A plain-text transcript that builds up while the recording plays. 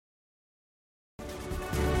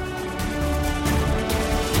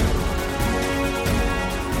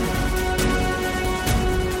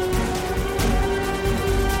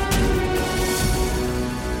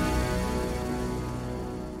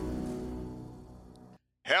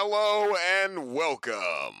Hello and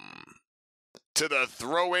welcome to the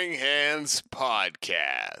Throwing Hands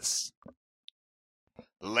Podcast.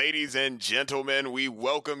 Ladies and gentlemen, we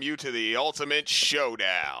welcome you to the ultimate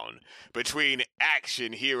showdown between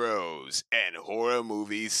action heroes and horror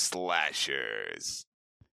movie slashers.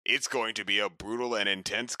 It's going to be a brutal and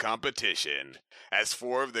intense competition as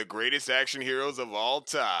four of the greatest action heroes of all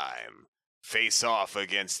time face off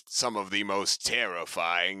against some of the most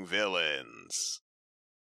terrifying villains.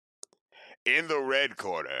 In the red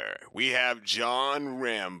corner, we have John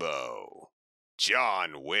Rambo,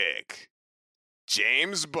 John Wick,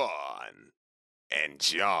 James Bond, and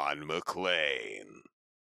John McClane.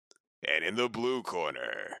 And in the blue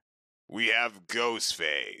corner, we have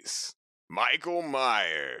Ghostface, Michael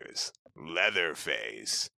Myers,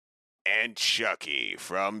 Leatherface, and Chucky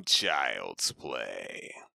from Child's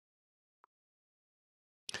Play.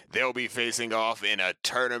 They'll be facing off in a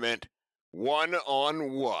tournament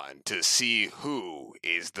one-on-one to see who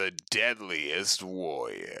is the deadliest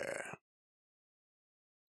warrior.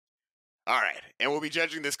 Alright, and we'll be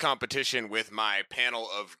judging this competition with my panel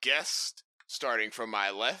of guests. Starting from my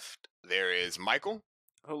left, there is Michael.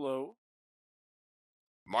 Hello.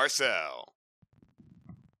 Marcel.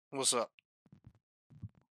 What's up?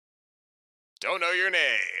 Don't know your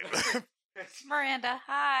name. Miranda,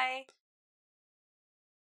 hi.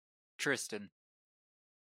 Tristan.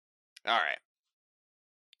 Alright.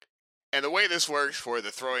 And the way this works for the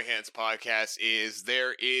Throwing Hands podcast is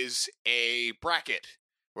there is a bracket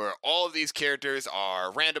where all of these characters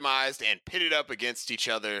are randomized and pitted up against each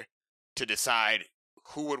other to decide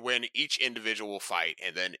who would win each individual fight.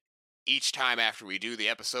 And then each time after we do the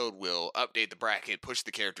episode, we'll update the bracket, push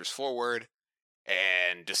the characters forward,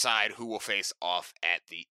 and decide who will face off at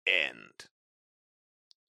the end.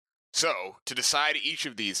 So, to decide each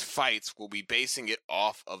of these fights, we'll be basing it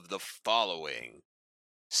off of the following.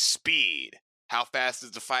 Speed. How fast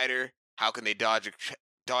is the fighter? How can they dodge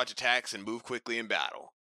attacks and move quickly in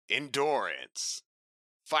battle? Endurance.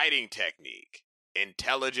 Fighting technique.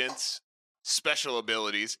 Intelligence. Special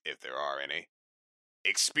abilities, if there are any.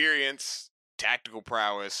 Experience. Tactical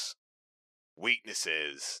prowess.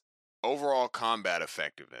 Weaknesses. Overall combat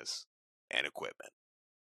effectiveness. And equipment.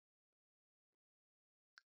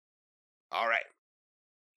 Alright.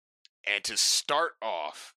 And to start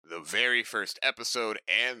off the very first episode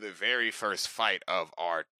and the very first fight of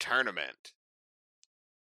our tournament,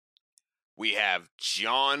 we have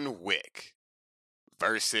John Wick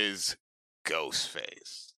versus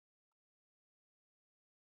Ghostface.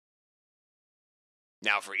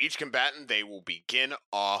 Now, for each combatant, they will begin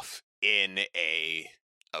off in a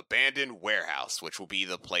abandoned warehouse, which will be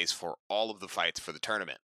the place for all of the fights for the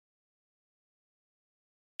tournament.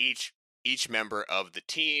 Each member of the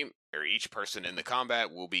team, or each person in the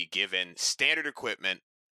combat, will be given standard equipment,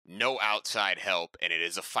 no outside help, and it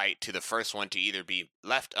is a fight to the first one to either be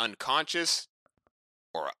left unconscious,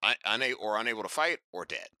 or unable to fight, or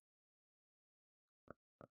dead.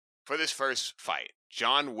 For this first fight,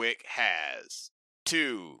 John Wick has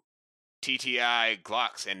 2 TTI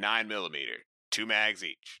Glocks and 9mm, 2 mags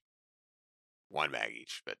each. 1 mag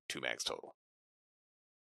each, but 2 mags total.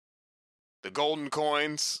 The golden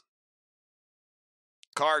coins,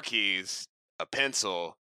 car keys, a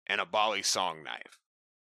pencil, and a Bali song knife.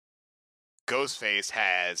 Ghostface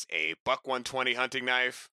has a Buck 120 hunting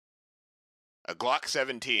knife, a Glock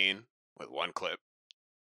 17 with 1 clip,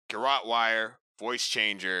 garrote wire, voice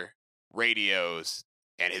changer, radios,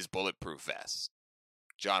 and his bulletproof vest.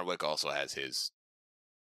 John Wick also has his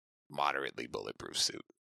moderately bulletproof suit.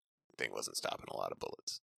 The thing wasn't stopping a lot of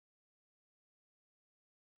bullets.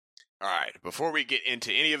 Alright, before we get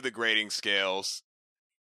into any of the grading scales,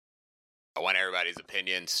 I want everybody's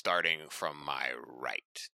opinion starting from my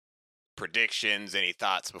right. Predictions, any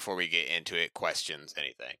thoughts before we get into it, questions,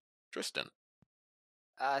 anything. Tristan.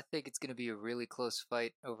 I think it's going to be a really close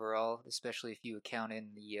fight overall, especially if you account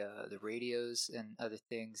in the radios and other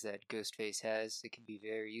things that Ghostface has. It can be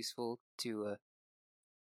very useful to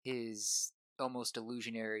his almost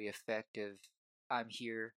illusionary effect of I'm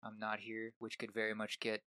here, I'm not here, which could very much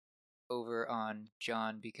get over on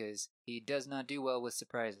John because he does not do well with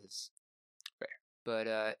surprises. Fair.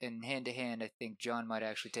 But in hand-to-hand, I think John might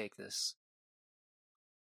actually take this.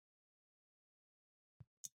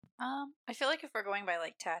 I feel like if we're going by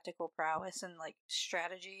like tactical prowess and like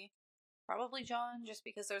strategy, probably John, just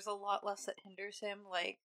because there's a lot less that hinders him.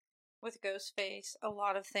 Like with Ghostface, a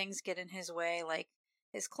lot of things get in his way, like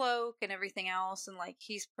his cloak and everything else, and like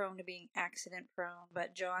he's prone to being accident prone,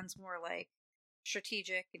 but John's more like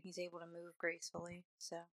strategic and he's able to move gracefully.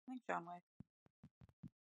 So I think John Wick.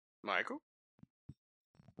 Michael?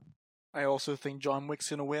 I also think John Wick's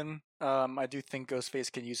gonna win. I do think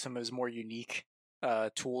Ghostface can use some of his more unique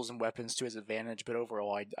tools and weapons to his advantage, but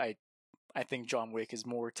overall, I think John Wick is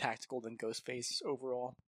more tactical than Ghostface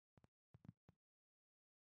overall.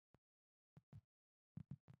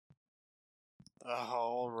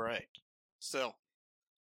 All right. So,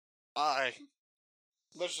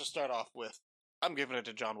 let's just start off with I'm giving it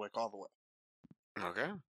to John Wick all the way.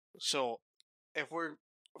 Okay. So, if we're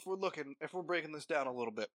breaking this down a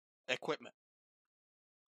little bit, equipment.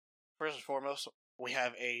 First and foremost, we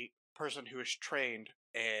have a person who is trained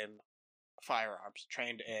in firearms,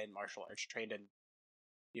 trained in martial arts, trained in,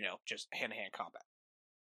 just hand-to-hand combat.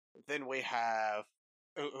 Then we have,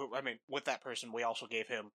 with that person, we also gave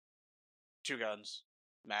him 2 guns,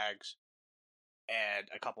 mags, and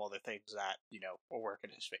a couple other things that, will work in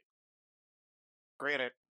his favor.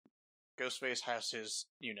 Granted, Ghostface has his,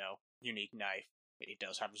 unique knife. He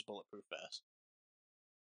does have his bulletproof vest.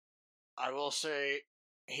 I will say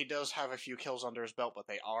he does have a few kills under his belt, but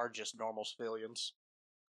they are just normal civilians.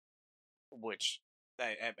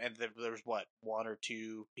 And there's 1 or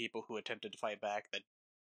 2 people who attempted to fight back that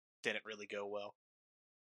didn't really go well.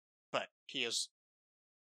 But he is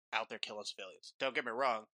out there killing civilians. Don't get me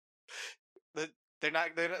wrong. They're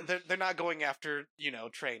not going after,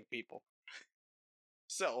 trained people.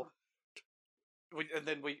 So, we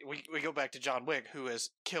go back to John Wick, who has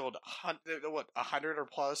killed 100 or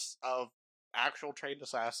plus of actual trained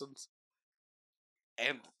assassins,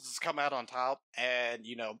 and has come out on top, and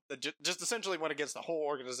just essentially went against the whole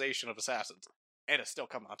organization of assassins, and has still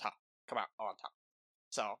come out on top.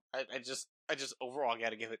 So I just overall got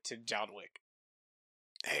to give it to John Wick.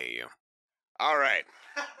 Hey, you. All right.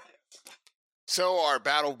 So our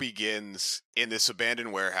battle begins in this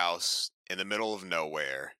abandoned warehouse in the middle of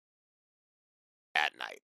nowhere at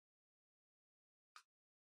night.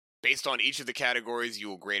 Based on each of the categories, you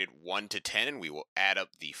will grade it 1 to 10, and we will add up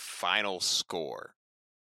the final score.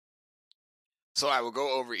 So I will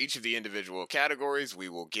go over each of the individual categories. We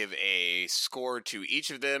will give a score to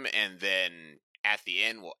each of them, and then at the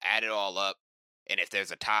end, we'll add it all up. And if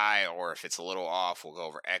there's a tie or if it's a little off, we'll go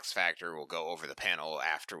over X Factor. We'll go over the panel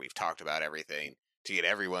after we've talked about everything to get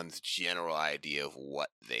everyone's general idea of what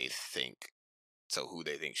they think. So who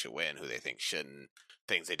they think should win, who they think shouldn't,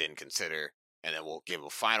 things they didn't consider. And then we'll give a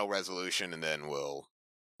final resolution, and then we'll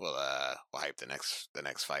hype the next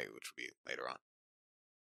fight, which will be later on.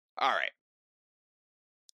 All right.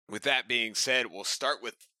 With that being said, we'll start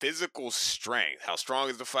with physical strength. How strong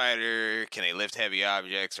is the fighter? Can they lift heavy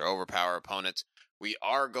objects or overpower opponents? We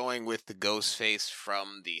are going with the Ghostface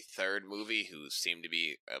from the 3rd movie, who seemed to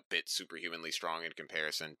be a bit superhumanly strong in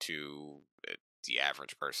comparison to the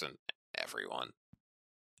average person, everyone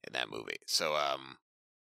in that movie. So,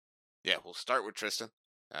 yeah, we'll start with Tristan.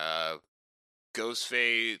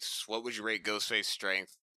 Ghostface, what would you rate Ghostface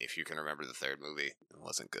strength, if you can remember the 3rd movie? It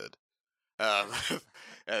wasn't good.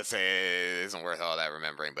 I'd say it isn't worth all that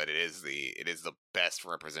remembering, but it is the best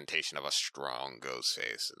representation of a strong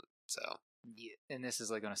Ghostface. So Yeah, and this is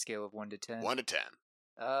like on a scale of 1 to 10. 1 to 10.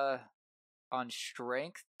 On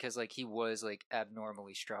strength, because like he was like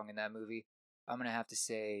abnormally strong in that movie, I'm gonna have to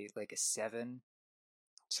say like a 7.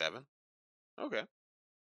 7. Okay.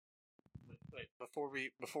 Wait, before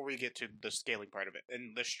we get to the scaling part of it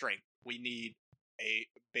and the strength, we need a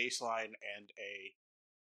baseline and a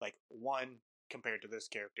 1 compared to this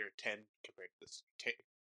character, 10 compared to this.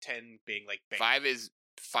 10 being like base.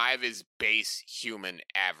 5 is base human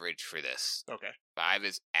average for this. Okay. 5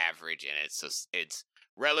 is average, and it's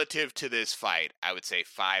relative to this fight. I would say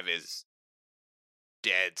 5 is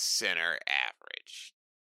dead center average.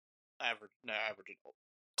 Average adult.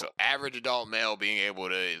 So average adult male being able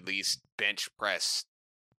to at least bench press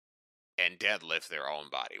and deadlift their own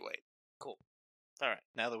body weight. Cool. All right.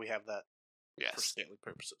 Now that we have that, for Yes. scaling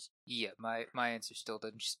purposes. Yeah, my answer still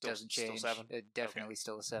doesn't change. Still 7? Definitely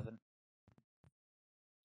still a 7.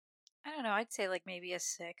 I don't know. I'd say like maybe a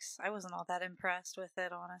 6. I wasn't all that impressed with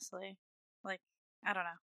it, honestly. Like, I don't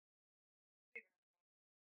know.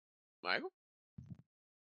 Michael?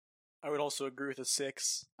 I would also agree with a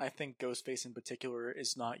 6. I think Ghostface in particular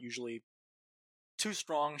is not usually too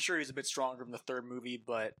strong. Sure, he's a bit stronger from the 3rd movie,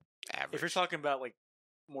 but Average. if you're talking about like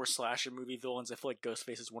more slasher movie villains, I feel like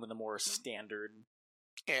Ghostface is one of the more standard,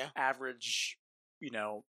 average,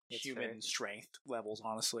 It's human fair. strength levels.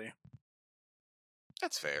 Honestly,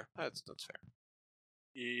 That's fair. That's fair.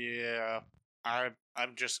 Yeah.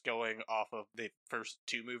 I'm just going off of the first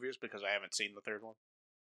 2 movies because I haven't seen the 3rd one.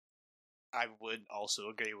 I would also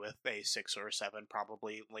agree with a 6 or a 7,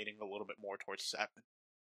 probably leaning a little bit more towards 7.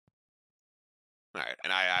 All right,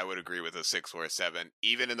 and I would agree with a 6 or a 7.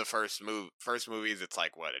 Even in the first movies, it's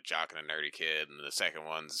like what, a jock and a nerdy kid, and the second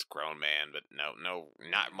one's grown man, but no,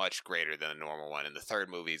 not much greater than a normal one. And the third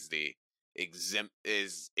movie's the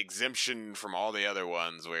exemption from all the other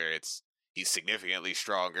ones, where he's significantly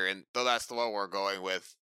stronger. And though that's the one we're going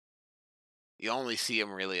with, you only see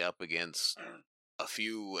him really up against a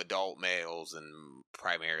few adult males and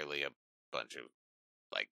primarily a bunch of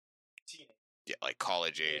like like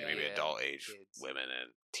college age, maybe adult age kids. Women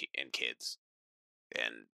and kids.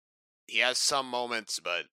 And he has some moments,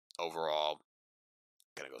 but overall,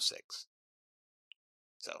 gonna go 6.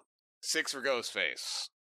 So 6 for Ghostface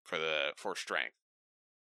for strength.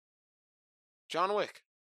 John Wick.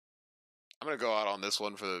 I'm gonna go out on this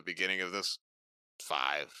one for the beginning of this.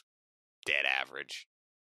 5. Dead average.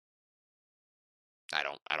 I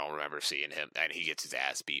don't remember seeing him, and he gets his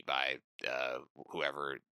ass beat by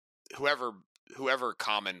whoever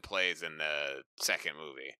Common plays in the second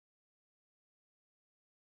movie.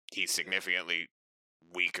 He's significantly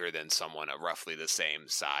weaker than someone roughly the same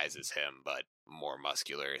size as him, but more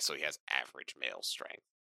muscular, so he has average male strength.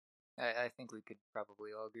 I think we could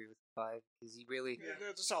probably all agree with 5 because he really. Yeah,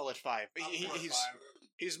 it's a solid 5.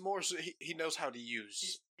 He's more. He knows how to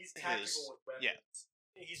use. He's tactical with weapons. Yeah.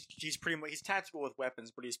 He's tactical with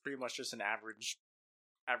weapons, but he's pretty much just an average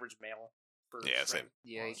male. Same.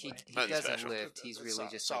 Yeah, he doesn't special. Lift. He's really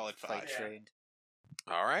just solid fight trained.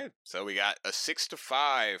 All right, so we got a 6 to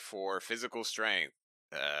 5 for physical strength,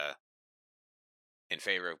 in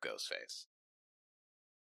favor of Ghostface.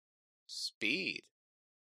 Speed.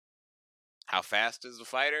 How fast is the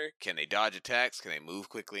fighter? Can they dodge attacks? Can they move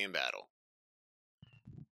quickly in battle?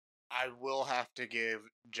 I will have to give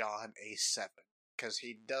John a 7 because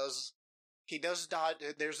he does dodge.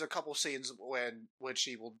 There's a couple scenes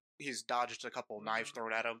he's dodged a couple knives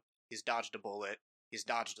thrown at him. He's dodged a bullet. He's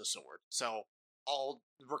dodged a sword. So all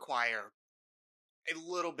require a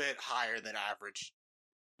little bit higher than average,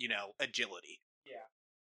 agility. Yeah.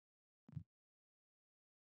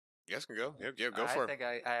 You guys can go. Yeah, go for it. I think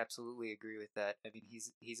I absolutely agree with that. I mean,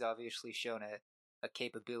 he's obviously shown a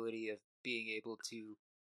capability of being able to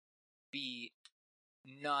be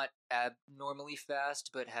not abnormally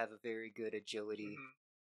fast, but have a very good agility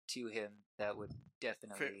to him that would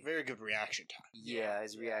definitely... Very good reaction time. Yeah,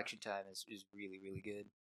 his reaction time is really, really good.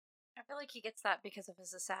 I feel like he gets that because of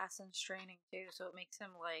his assassin's training, too, so it makes him,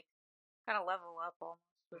 kind of level up almost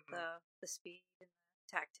with the speed and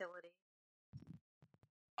the tactility.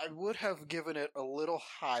 I would have given it a little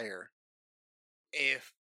higher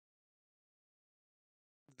if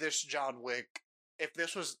this John Wick, if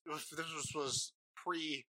this was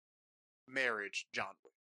pre-marriage John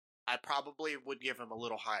Wick, I probably would give him a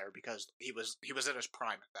little higher because he was in his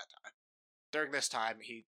prime at that time. During this time,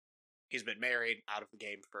 he's been married, out of the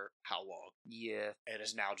game for how long? Yeah, and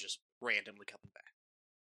is now just randomly coming back.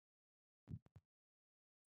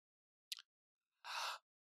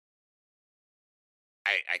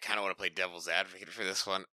 I kind of want to play devil's advocate for this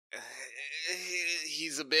one.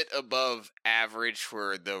 He's a bit above average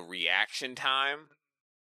for the reaction time.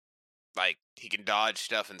 Like, he can dodge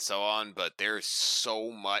stuff and so on, but there's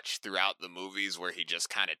so much throughout the movies where he just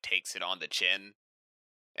kind of takes it on the chin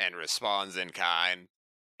and responds in kind,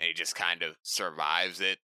 and he just kind of survives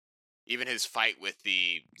it. Even his fight with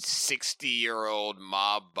the 60-year-old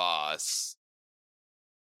mob boss,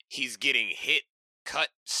 he's getting hit, cut,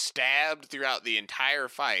 stabbed throughout the entire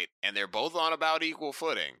fight, and they're both on about equal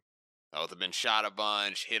footing. Both have been shot a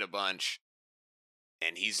bunch, hit a bunch,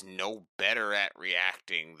 and he's no better at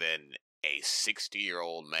reacting than a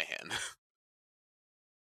 60-year-old man.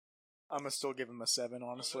 I'm gonna still give him a 7,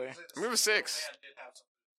 honestly. I'm giving a 6.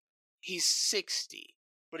 He's 60.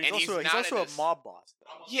 But he's also a mob boss,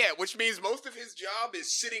 though. Yeah, which means most of his job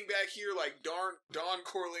is sitting back here like Don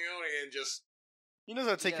Corleone and just... He knows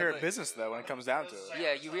how to take care of business, though, when it comes down to it.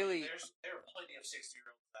 Yeah, you really... There are plenty of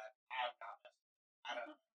 60-year-olds that have not. I don't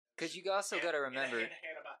know. Because you also got to remember,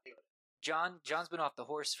 John's been off the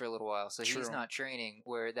horse for a little while, so he's not training,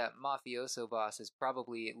 where that mafioso boss has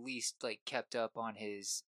probably at least kept up on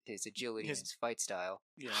his agility and his fight style.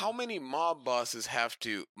 Yeah. How many mob bosses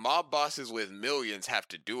with millions have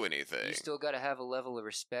to do anything? You still got to have a level of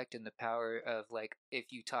respect and the power of,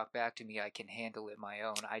 if you talk back to me, I can handle it my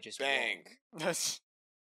own. I just bang. Won't.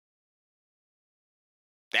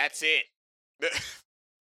 That's it.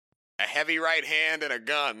 A heavy right hand and a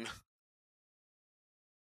gun.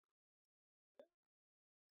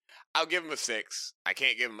 I'll give him a 6. I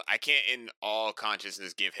can't in all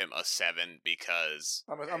consciousness give him a 7 because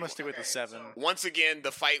I'm gonna stick with the 7. Once again,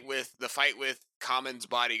 the fight with Common's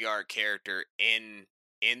bodyguard character in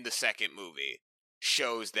the second movie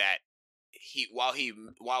shows that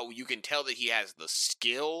while you can tell that he has the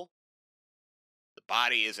skill, the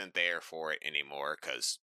body isn't there for it anymore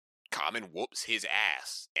because Common whoops his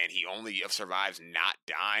ass, and he only survives not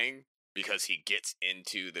dying because he gets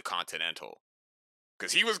into the Continental.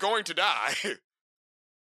 Because he was going to die.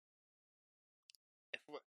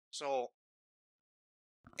 So,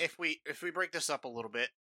 if we break this up a little bit,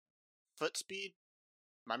 foot speed,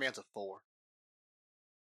 my man's a 4.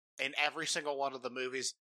 In every single one of the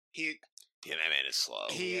movies, Yeah, that man is slow.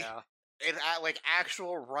 in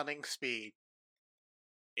actual running speed,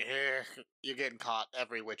 you're getting caught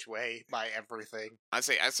every which way by everything. I'd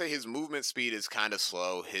say his movement speed is kind of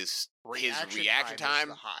slow. His reaction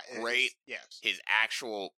time great. Yes. His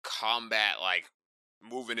actual combat, like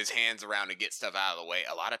moving his hands around to get stuff out of the way,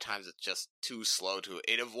 a lot of times it's just too slow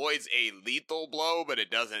it avoids a lethal blow, but it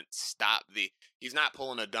doesn't stop he's not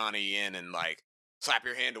pulling a Donnie Yen and like slap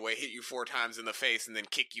your hand away, hit you 4 times in the face, and then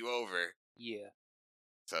kick you over. Yeah.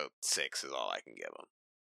 So 6 is all I can give him.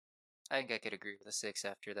 I think I could agree with a 6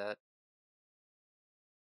 after that.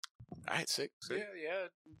 Alright, 6. Yeah,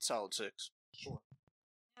 solid 6. Sure.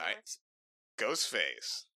 Alright.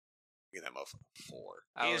 Ghostface. Give that motherfucker 4.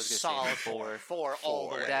 I was He's gonna solid say 4. 4 all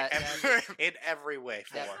the way. That- In every way,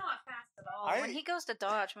 4. That's not fast at all. I- When he goes to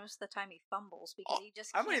dodge, most of the time he fumbles because he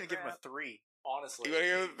just. I might can't even give him a grab. 3, honestly. You wanna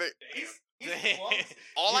give him He's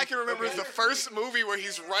all I can remember is the first movie where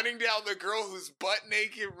he's running down the girl who's butt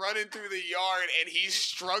naked running through the yard and he's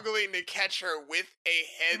struggling to catch her with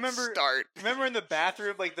a head start. Remember in the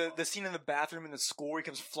bathroom, like the scene in the bathroom in the school where he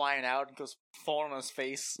comes flying out and goes falling on his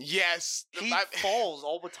face? Yes. He falls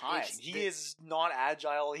all the time. He is not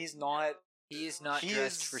agile. He's not... He is not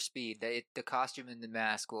dressed for speed. The costume and the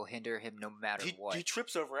mask will hinder him no matter what. He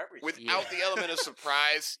trips over everything. Without the element of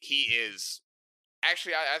surprise, he is...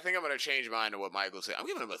 Actually, I think I'm going to change mine to what Michael said. I'm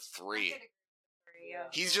giving him a 3. Yeah.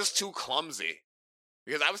 He's just too clumsy.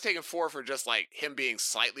 Because I was taking 4 for just, like, him being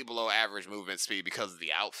slightly below average movement speed because of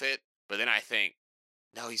the outfit. But then I think,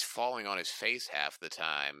 no, he's falling on his face half the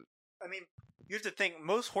time. I mean, you have to think,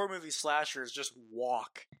 most horror movie slashers just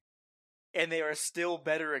walk. And they are still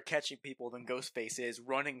better at catching people than Ghostface is,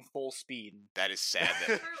 running full speed. That is sad.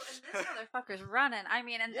 True, and this motherfucker's running. I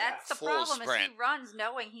mean, and that's the full problem sprint. is he runs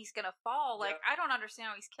knowing he's gonna fall. Like, I don't understand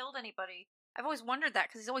how he's killed anybody. I've always wondered that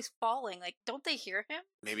because he's always falling. Like, don't they hear him?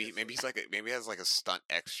 Maybe he's like maybe he has like a stunt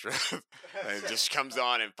extra and it just comes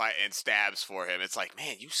on and stabs for him. It's like,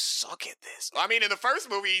 man, you suck at this. Well, I mean, in the first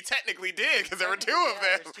movie, he technically did because there were 2 of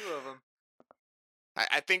them. There's 2 of them.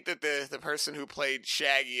 I think that the person who played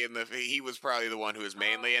Shaggy he was probably the one who was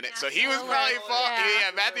mainly in it. So he was Miller. probably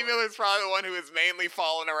Yeah. Matthew Miller's probably the one who was mainly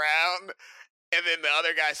falling around, and then the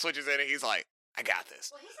other guy switches in and he's like, "I got this."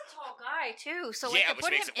 Well, he's a tall guy too, so like Yeah, to which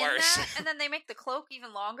put him makes it in worse. that, and then they make the cloak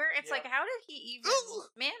even longer. It's Yeah. like, how did he even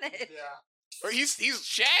manage? Yeah. Or he's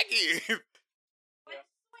Shaggy.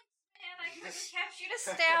 Man, I couldn't catch you to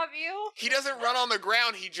stab you. He doesn't run on the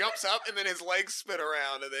ground. He jumps up and then his legs spin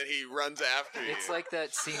around and then he runs after you. It's like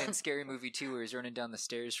that scene in Scary Movie 2 where he's running down the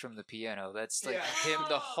stairs from the piano. That's like Yeah. him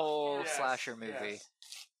the whole Yes, slasher movie.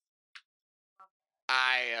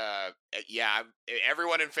 yes.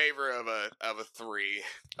 Everyone in favor of a 3.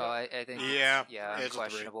 Oh, I think Yeah, yeah, it's a 3.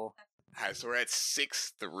 questionable. All right, so we're at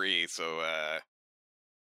 6-3. So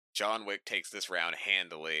John Wick takes this round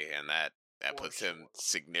handily, and that puts him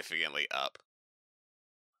significantly up.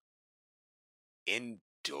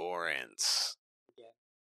 Endurance.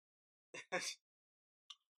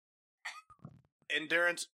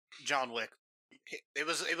 Endurance, John Wick. It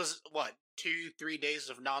was what, 2-3 days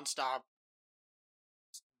of nonstop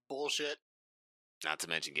bullshit. Not to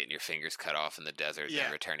mention getting your fingers cut off in the desert, Yeah.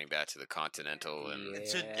 then returning back to the Continental, and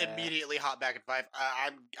It's Yeah. immediately hop back at 5.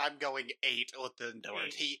 I'm going 8 with the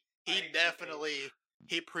endurance. He definitely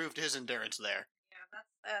proved his endurance there Yeah,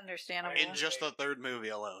 that's understandable. in just the 3rd movie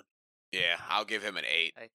alone. yeah, I'll give him an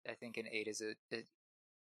 8. I think an 8 is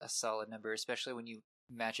a solid number, especially when you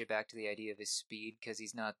match it back to the idea of his speed, because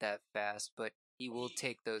he's not that fast, but he will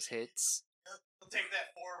take those hits. He'll take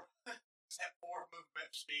that 4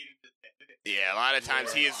 movement speed. Yeah, a lot of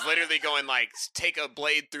times he is literally going like, take a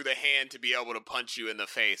blade through the hand to be able to punch you in the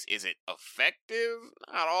face. Is it effective?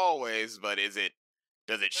 Not always, but does it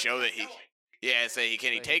show that he? Yeah, say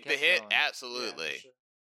can he But he take the kept hit? going. Absolutely.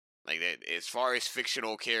 Like that, as far as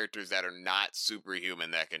fictional characters that are not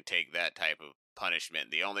superhuman that can take that type of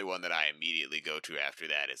punishment, the only one that I immediately go to after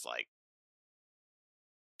that is like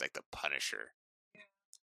the Punisher.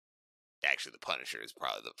 Actually, the Punisher is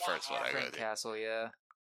probably the first one I go Frank to. Castle, yeah.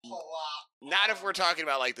 Not if we're talking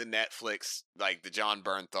about like the Netflix, like the John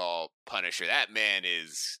Bernthal Punisher. That man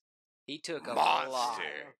is He took a monster. lot.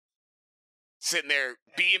 sitting there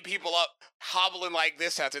beating people up, hobbling like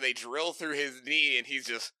this after they drill through his knee, and he's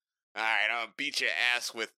just, all right, I'll beat your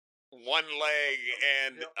ass with one leg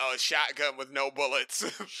and a shotgun with no bullets.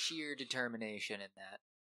 Sheer determination in that.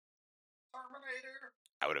 Terminator.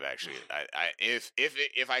 I would have actually,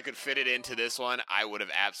 if I could fit it into this one, I would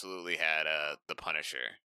have absolutely had the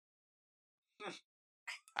Punisher.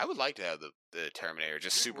 I would like to have the Terminator,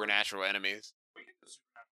 just supernatural enemies.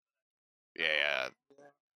 Yeah.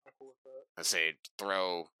 Let's say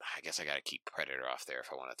I guess I gotta keep Predator off there if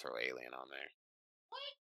I want to throw Alien on there.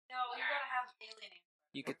 No, you gotta have alien.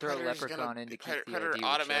 You could throw Predator's Leprechaun in to keep the Predator idea with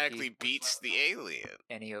automatically Chucky. beats the Alien.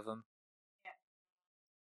 Any of them.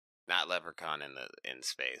 Not Leprechaun in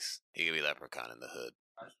space. He could be Leprechaun in the hood.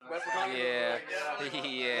 Leprechaun. Yeah.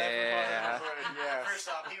 Yeah. First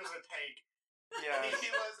off, he was a tank. Yeah. He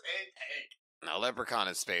was a tank. No, Leprechaun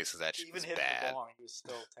in space is actually Even hit bad. the bong, he was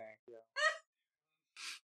still a tank. Yeah.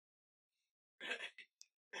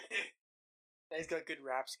 And he's got good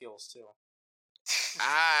rap skills too.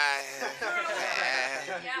 Yeah,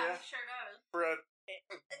 he sure does. For a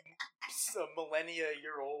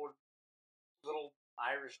millennia-year-old little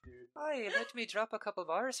Irish dude. Hey, let me drop a couple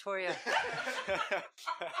bars for you.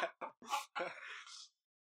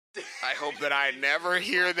 I hope that I never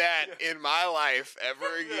hear that in my life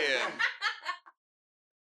ever again.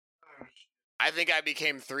 I think I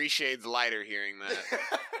became 3 shades lighter hearing that.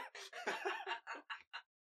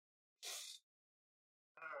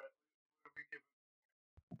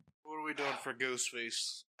 What are we doing for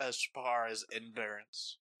Ghostface as far as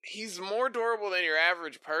endurance? He's more durable than your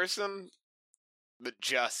average person, but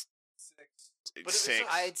just 6. 6.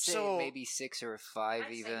 I'd say So- maybe 6 or a 5 I'd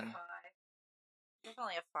say even. 5.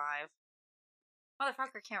 Definitely a 5.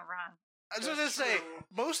 Motherfucker can't run. I was gonna say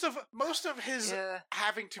most of his Yeah.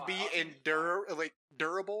 having to be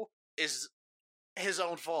durable is his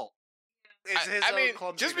own fault. It's his I own mean, just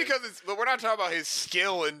clumsiness. because but we're not talking about his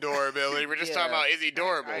skill and durability. We're just talking Yeah. about is he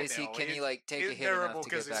durable? Is he? know, Can he he's- like take a he's hit durable enough to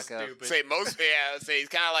 'cause get he's back up? stupid. Say he's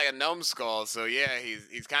kind of like a numbskull. So yeah,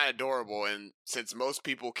 he's kind of durable. And since most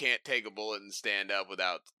people can't take a bullet and stand up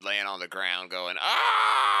without laying on the ground going,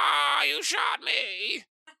 "Ah, you shot me,"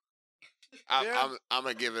 I'm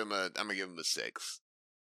gonna give him a 6.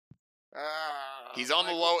 He's on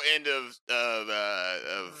the low end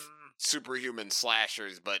of superhuman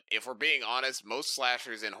slashers, but if we're being honest, most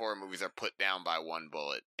slashers in horror movies are put down by one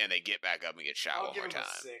bullet and they get back up and get shot I'll one give more him time.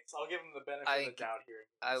 a 6. I'll give him the benefit I- of the doubt here.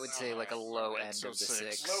 I would say like a low end So of the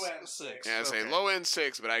 6. 6. Low end 6. Yeah, I'd say Okay. low end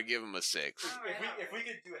 6, but I'd give him a 6. If we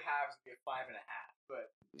could do halves, it'd be a 5.5.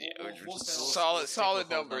 But Yeah, we'll solid stick with whole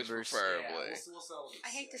numbers, numbers. preferably. Yeah, we'll settle with I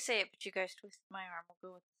hate to 6. say it, but you guys twisted my arm. We'll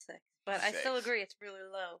go with the 6. But I still 6. agree it's really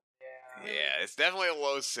low. Yeah. Yeah, it's definitely a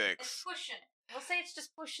low It's 6. pushing it. We'll say it's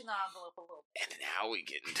just pushing the envelope a little bit. And now we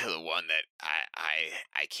get into the one that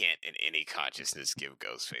I can't in any consciousness give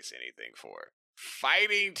Ghostface anything for.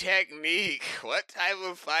 Fighting technique. What type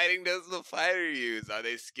of fighting does the fighter use? Are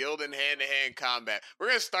they skilled in hand-to-hand combat? We're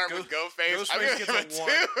gonna start with Ghostface. I'm Ghostface gonna gets give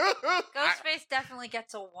a him a 2. Ghostface definitely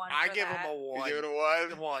gets a 1. I for give that. him a You 1. give it a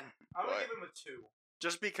 1? 1. I'm gonna What? give him a 2.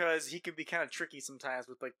 Just because he can be kind of tricky sometimes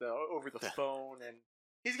with like the over the phone, and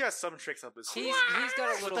he's got some tricks up his sleeve. He's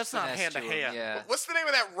got a little That's not finesse to him, hand-to-hand. yeah. What's the name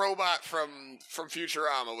of that robot from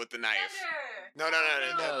Futurama with the knife? Thunder!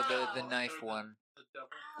 No, the knife one.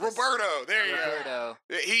 Roberto. There you go. Roberto.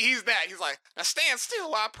 He's that. He's like, now stand still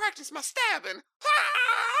while I practice my stabbing.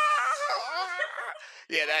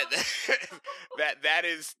 Yeah, that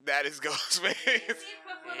is Ghostface. It's the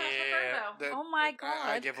equivalent of Roberto. Oh my god.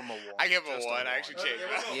 I give him a 1. I give him a Just 1. I actually changed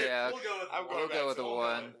it. Yeah, We'll go with the we'll one. go with the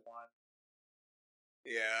 1.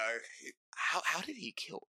 Yeah. How did he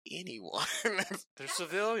kill anyone? They're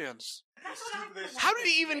civilians. How did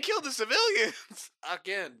he even kill the civilians?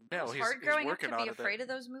 Again, no, It's he's, hard he's growing up working to on be it. afraid of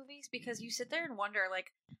those movies because you sit there and wonder,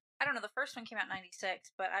 like, I don't know, the first one came out in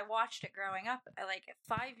 96, but I watched it growing up. Like, at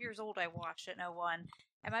 5 years old, I watched it in '01.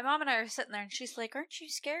 And my mom and I were sitting there, and she's like, "Aren't you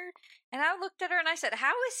scared?" And I looked at her and I said,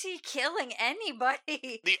 "How is he killing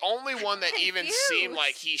anybody?" The only one that even seemed Confused.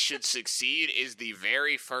 like he should succeed is the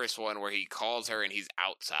very first one where he calls her and he's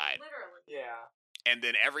outside. Literally. Yeah. And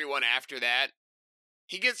then everyone after that,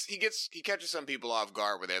 he catches some people off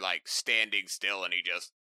guard where they're like standing still and he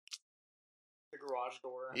just, The garage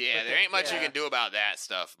door. yeah, there ain't much you Yeah. can do about that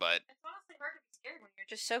stuff, but It's honestly hard to be scared when you're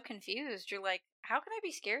just so confused. You're like, how can I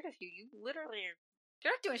be scared of you? You literally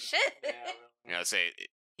you're not doing shit. Yeah, you know, say,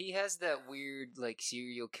 He has that weird, like,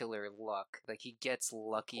 serial killer luck. Like, he gets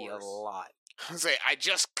lucky a course. lot. I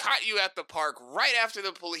just caught you at the park right after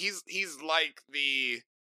the police. He's like the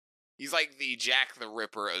He's like the Jack the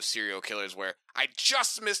Ripper of serial killers, where I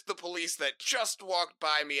just missed the police that just walked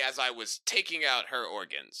by me as I was taking out her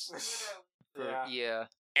organs. Yeah.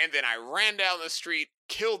 And then I ran down the street,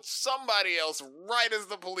 killed somebody else right as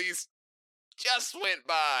the police just went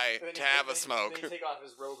by to have a smoke. Then he take off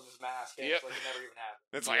his robe and his mask, and Yep. it's like it never even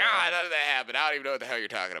happened. It's like, how did that happen? I don't even know what the hell you're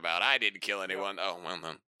talking about. I didn't kill anyone. Oh, well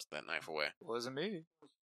then, put that knife away. Wasn't me.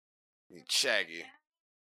 Shaggy.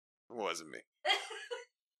 It wasn't me.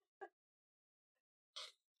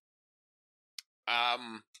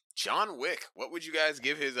 John Wick, what would you guys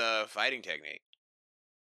give his fighting technique?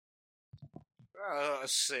 A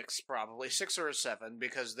 6, probably. 6 or a 7,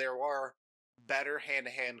 because there are better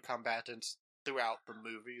hand-to-hand combatants throughout the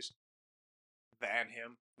movies than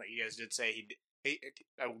him. Like you guys did say,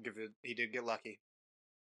 I will give it, he did get lucky.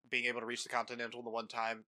 Being able to reach the Continental the one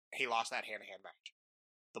time, he lost that hand-to-hand match.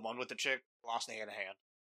 The one with the chick, lost the hand-to-hand.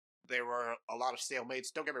 There were a lot of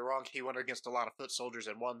stalemates. Don't get me wrong, he went against a lot of foot soldiers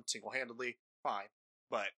and won single-handedly. Fine.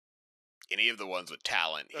 But any of the ones with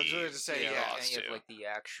talent, I was going to say, yeah. lost Any to. of like the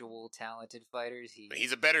actual talented fighters,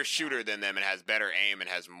 He's a better shooter than them and has better aim and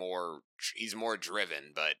has more. He's more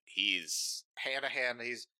driven, but he's hand to hand.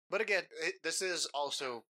 But again, this is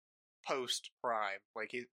also post prime. Like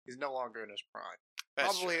he's no longer in his prime.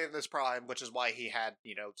 That's Probably true. in his prime, which is why he had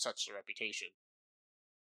such a reputation.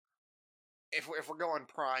 If we're going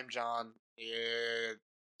prime, John,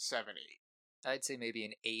 7, 8. I'd say maybe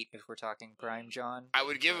an 8 if we're talking Prime John. I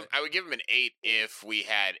would give him an 8 if we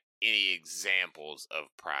had any examples of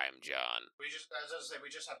Prime John. We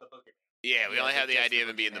just have the boogeyman. Yeah, we Yeah, only have the just idea of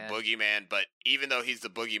the him being the boogeyman, but even though he's the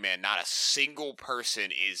boogeyman, not a single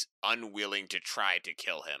person is unwilling to try to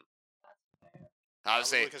kill him. I would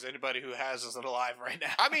say, because anybody who has isn't alive right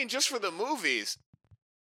now. I mean, just for the movies,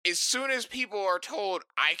 as soon as people are told,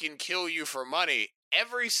 I can kill you for money,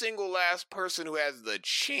 every single last person who has the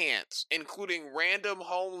chance, including random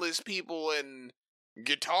homeless people and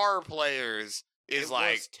guitar players, is it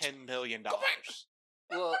like, was $10 million.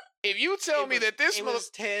 Well, if you tell me that this it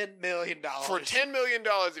was $10 million for $10 million,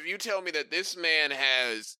 if you tell me that this man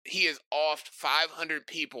has offed 500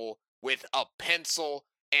 people with a pencil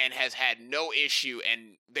and has had no issue,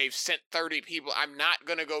 and they've sent 30 people, I'm not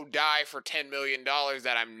gonna go die for $10 million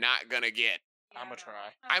that I'm not gonna get. I'm gonna try.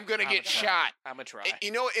 I'm gonna I'ma get try. shot. I'm gonna try.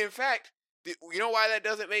 You know, in fact, you know why that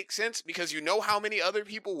doesn't make sense? Because you know how many other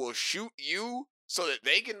people will shoot you so that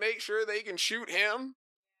they can make sure they can shoot him?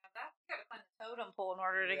 That's gotta find a totem pole in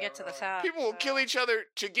order to get to the top. People will kill each other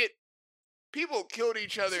to get... People killed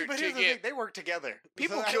each other See, but to here's the thing, get... they work together.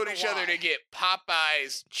 People So I killed don't each know other why. to get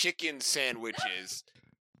Popeyes chicken sandwiches.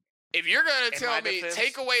 If you're gonna In tell my me, defense,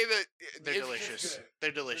 take away the... They're if- delicious.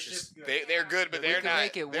 They're delicious. They're good, but We they're can not...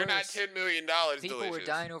 make it They're not worse. $10 million people delicious. were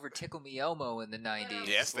dying over Tickle Me Elmo in the 90s.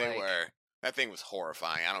 Yes, they Like, were. That thing was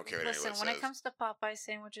horrifying. I don't care what Listen, anyone when says. it comes to Popeye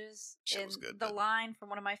sandwiches, Shit in was good, the but- line from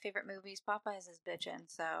one of my favorite movies, Popeyes is bitchin'.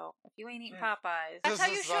 So if you ain't eating Yeah. Popeyes, This that's how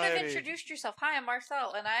you should have society. introduced yourself. Hi, I'm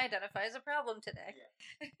Marcel, and I identify as a problem today.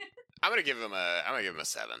 I'm gonna give him a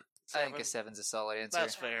 7. I think a 7's a solid answer.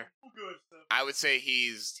 That's fair. I would say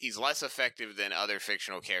he's less effective than other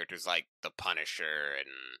fictional characters like the Punisher, and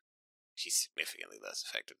he's significantly less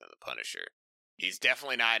effective than the Punisher. He's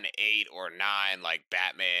definitely not an 8 or 9 like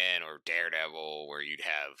Batman or Daredevil, where you'd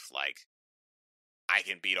have like, I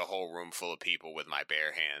can beat a whole room full of people with my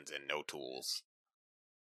bare hands and no tools.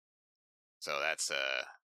 So that's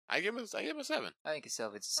I give him a 7. I think a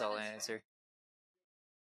 7's a solid answer.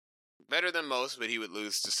 Better than most, but he would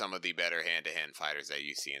lose to some of the better hand-to-hand fighters that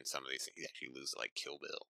you see in some of these things. He actually loses to, like, Kill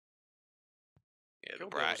Bill. Yeah, Kill the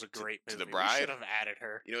Bill bride. was a great to movie. the bride. We should have added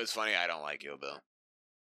her. You know what's funny? I don't like Kill Bill.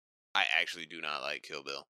 I actually do not like Kill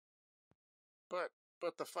Bill. But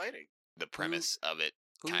the fighting. The premise of it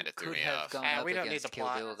Who kind of threw could me have off. gone up we don't need against the Kill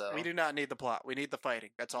plot. Bill, though? We do not need the plot. We need the fighting.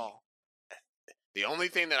 That's all. The only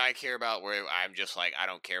thing that I care about where I'm just like, I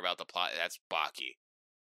don't care about the plot, that's Baki.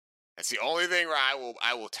 That's the only thing where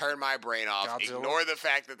I will turn my brain off, Godzilla? ignore the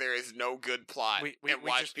fact that there is no good plot, We and we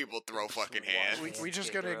watch just- people throw fucking watch hands. We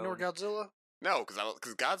just Get gonna ignore thrown. Godzilla? No,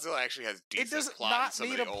 because Godzilla actually has It decent does plot in not some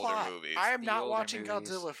need of a the older plot. movies. I am The not older watching movies.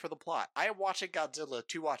 Godzilla for the plot. I am watching Godzilla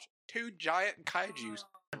to watch 2 giant kaijus.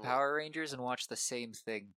 Power Rangers and watch the same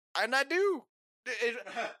thing. And I do.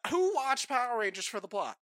 Who watched Power Rangers for the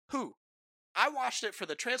plot? Who? I watched it for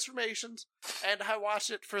the transformations, and I watched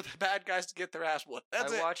it for the bad guys to get their ass whooped.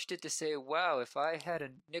 That's I it. watched it to say, wow, if I had a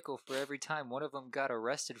nickel for every time one of them got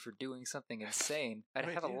arrested for doing something insane, I'd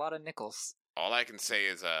Right, have a yeah. lot of nickels. All I can say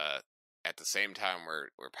is, at the same time where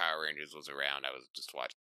Power Rangers was around, I was just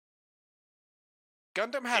watching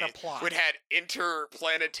Gundam had a plot. It had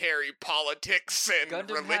interplanetary politics and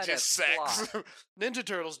Gundam had religious a sex. plot. Ninja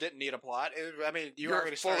Turtles didn't need a plot. You You're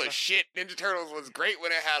already full started of shit. Ninja Turtles was great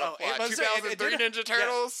when it had a plot. 2003 Ninja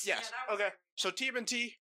Turtles? Yes. Yeah, that was Okay. So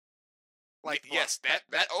TMNT. Yes, that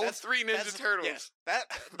 03 Ninja Turtles. Yes,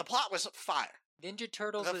 the plot was fire. Ninja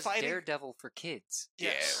Turtles The was fighting- Daredevil for kids.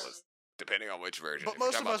 Yeah, Yes. it was, depending on which version. But If you're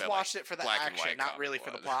most talking of about us that, watched it for the black and action, white not comic really for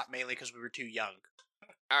the one. plot, mainly because we were too young.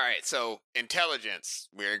 All right, so intelligence.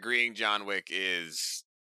 We're agreeing John Wick is...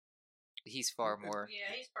 He's far more.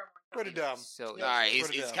 Yeah, he's far more Pretty dumb. So Yeah. All right,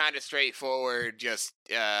 Pretty he's dumb. kind of straightforward, just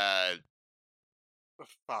 5,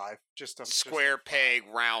 just a square just a peg,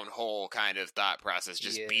 round hole kind of thought process.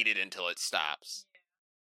 Just Yeah. beat it until it stops,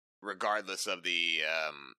 regardless of the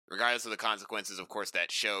consequences. Of course, that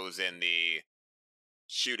shows in the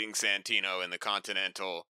shooting Santino in the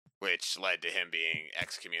Continental, which led to him being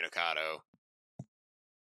excommunicado.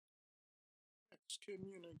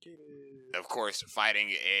 Excommunicated. Of course, fighting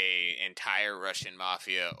a entire Russian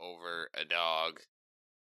mafia over a dog.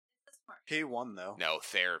 He won though. No,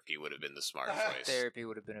 therapy would have been the smart choice. Therapy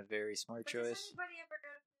would have been a very smart But does choice. anybody ever go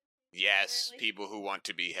to Yes, Really? people who want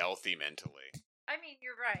to be healthy mentally. I mean,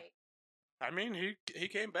 you're right. I mean, he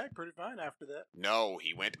came back pretty fine after that. No,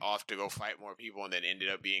 he went off to go fight more people and then ended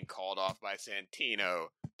up being called off by Santino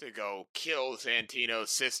to go kill Santino's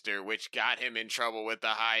sister, which got him in trouble with the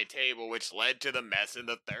High Table, which led to the mess in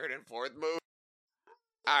the third and fourth movie.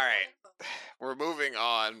 Alright, we're moving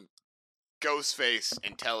on. Ghostface,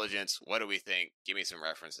 intelligence, what do we think? Give me some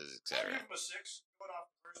references, etc. him a 6. Going off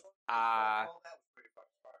the first one. Ah. That was pretty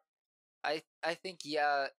fucking fire. I think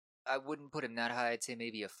I wouldn't put him that high. I'd say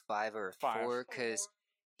maybe a 5 or a 5. 4 because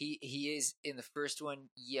he is in the first one,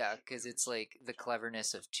 because it's like the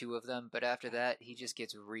cleverness of two of them. But after that, he just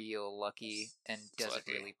gets real lucky and doesn't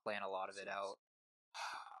Lucky. really plan a lot of it out.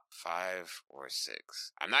 5 or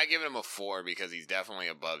 6. I'm not giving him a 4 because he's definitely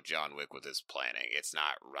above John Wick with his planning. It's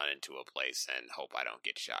not run into a place and hope I don't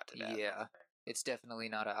get shot to death. Yeah, it's definitely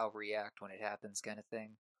not a I'll react when it happens kind of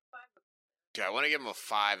thing. Do I want to give him a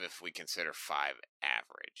 5 if we consider 5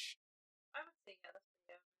 average? I would say yeah, that's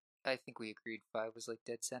pretty good. I think we agreed 5 was like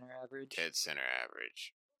dead center average. Dead center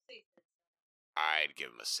average. We'll see. I'd give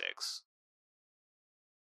him a 6.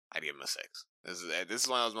 I'd give him a 6. This is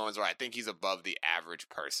one of those moments where I think he's above the average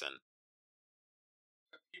person.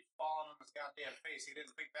 Keep falling on his goddamn face. He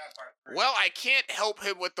didn't think that part through. Well, I can't help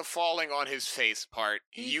him with the falling on his face part.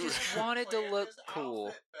 He just wanted to look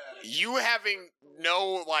cool. You having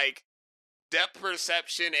no depth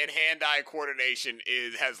perception and hand-eye coordination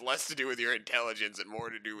has less to do with your intelligence and more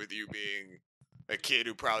to do with you being a kid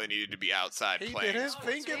who probably needed to be outside He playing. did his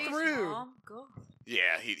think it through. Mom, go.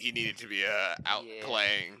 Yeah, he needed to be out Yeah.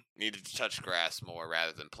 playing. Needed to touch grass more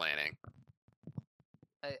rather than planning.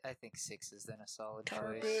 I think 6 is then a solid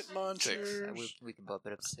Carpet choice. munchers. We can bump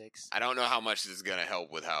it up to 6. I don't know how much this is gonna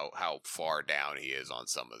help with how far down he is on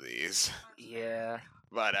some of these, Yeah.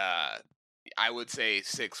 but I would say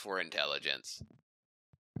 6 for intelligence.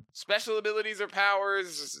 Special abilities or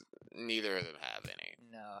powers, neither of them have any.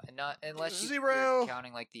 No, and not unless Zero. you're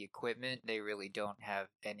counting like the equipment, they really don't have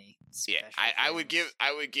any. Yeah, Special I would things.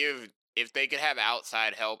 give if they could have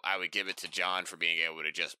outside help, I would give it to John for being able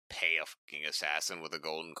to just pay a fucking assassin with a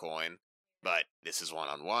golden coin. But this is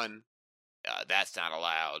 1-on-1. That's not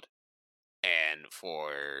allowed. And of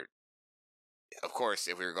course,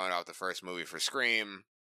 if we were going off the first movie for Scream,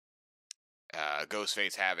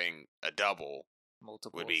 Ghostface having a double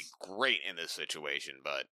multiple. would be great in this situation,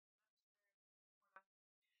 but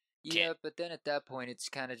Yeah, but then at that point, it's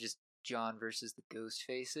kind of just John versus the ghost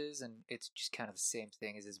faces, and it's just kind of the same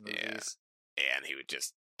thing as his movies. and he would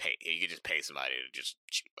just pay. He could just pay somebody to just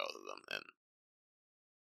shoot both of them, and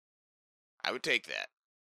I would take that.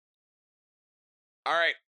 All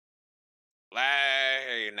right,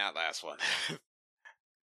 not last one.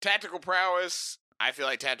 Tactical prowess. I feel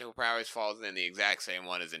like tactical prowess falls in the exact same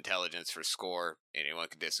one as intelligence for score. Anyone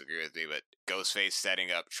could disagree with me, but Ghostface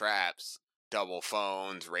setting up traps, double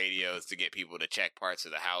phones, radios to get people to check parts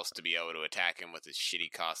of the house to be able to attack him with his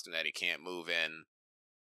shitty costume that he can't move in.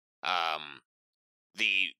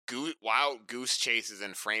 The wild goose chases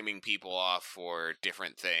and framing people off for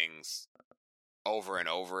different things over and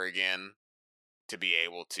over again to be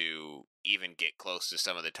able to even get close to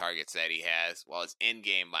some of the targets that he has. While his end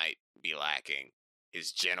game might be lacking,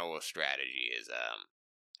 his general strategy is,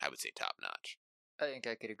 I would say, top notch. I think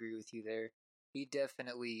I could agree with you there. He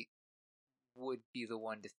definitely would be the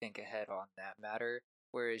one to think ahead on that matter,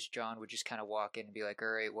 whereas John would just kind of walk in and be like, all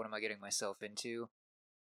right, what am I getting myself into?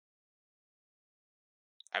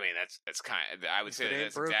 I mean, that's kind of, I would If say it ain't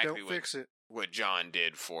that's broke, exactly don't fix it. what John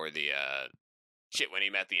did for the shit, when he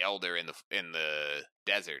met the elder in the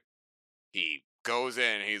desert, he goes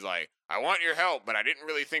in and he's like, I want your help, but I didn't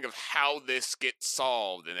really think of how this gets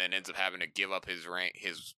solved, and then ends up having to give up his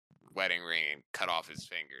wedding ring and cut off his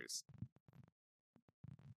fingers.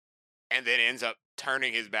 And then ends up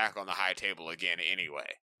turning his back on the high table again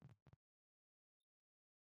anyway.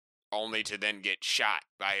 Only to then get shot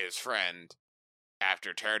by his friend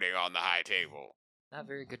after turning on the high table. Not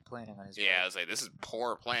very good planning on his Yeah, I part. was like, this is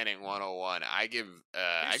poor planning 101.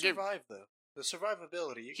 He survived, though. The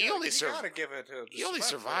survivability. You gotta give it to him. He only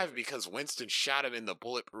survived because Winston shot him in the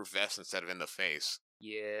bulletproof vest instead of in the face.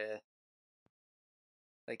 Yeah.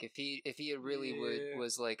 Like, if he had really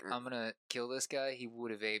was like, I'm gonna kill this guy, he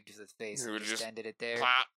would have aimed to the face He and would've just just ended it there.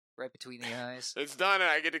 Plop. Right between the eyes. It's done and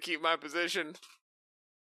I get to keep my position.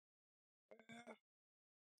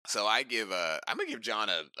 So I'm gonna give John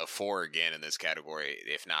a 4 again in this category,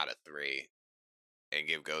 if not a 3. And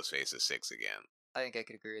give Ghostface a 6 again. I think I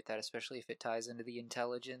could agree with that, especially if it ties into the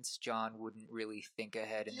intelligence. John wouldn't really think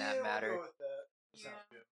ahead in that matter. We'll go with that. Yeah. Sounds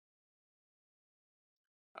good.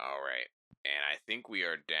 Alright. And I think we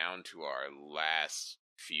are down to our last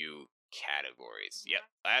few categories. Yep,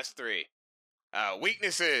 last 3.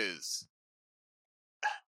 Weaknesses.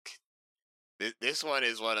 This one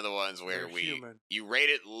is one of the ones where you rate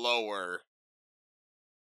it lower.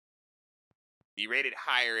 You rate it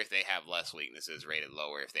higher if they have less weaknesses, rate it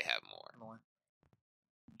lower if they have more.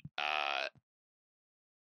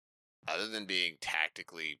 Other than being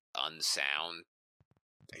tactically unsound,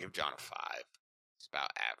 I give John a 5. It's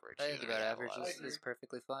about average. I think about average I is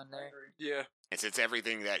perfectly fine there. Yeah. And since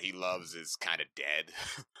everything that he loves is kind of dead,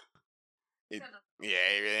 he really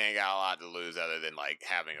ain't got a lot to lose other than like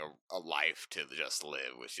having a life to just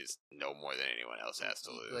live, which is no more than anyone else has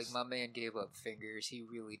to lose. Like, my man gave up fingers. He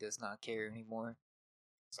really does not care anymore.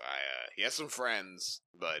 So he has some friends,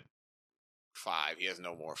 but 5, he has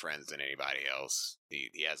no more friends than anybody else.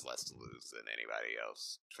 He has less to lose than anybody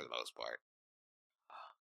else for the most part.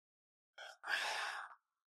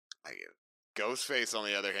 I give Ghostface, on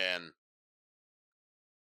the other hand,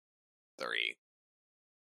 3.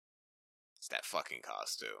 It's that fucking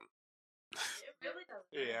costume. It really does.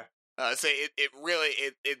 Yeah. Say it really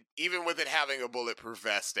even with it having a bulletproof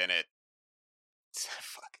vest in it, it's that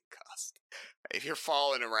fucking costume. If you're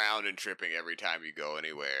falling around and tripping every time you go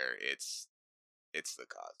anywhere, it's the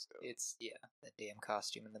costume. It's, that damn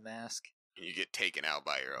costume and the mask. You get taken out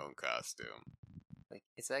by your own costume. Like,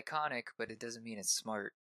 it's iconic, but it doesn't mean it's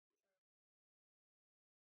smart.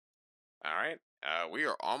 All right, we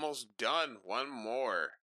are almost done. One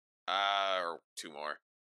more, or 2 more.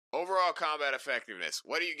 Overall combat effectiveness.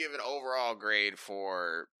 What do you give an overall grade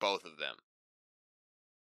for both of them?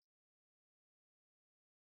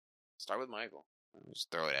 Start with Michael.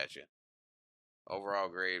 Just throw it at you. Overall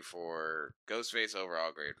grade for Ghostface,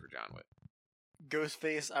 overall grade for John Wick.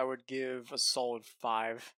 Ghostface, I would give a solid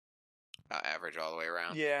 5. Average all the way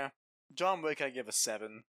around? Yeah. John Wick, I give a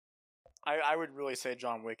 7. I would really say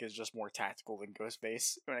John Wick is just more tactical than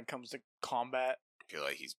Ghostface when it comes to combat. I feel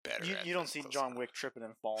like he's better. You don't see John Wick tripping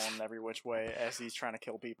and falling every which way as he's trying to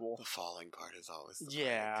kill people. The falling part is always the part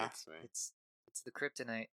Yeah. that gets me. It's the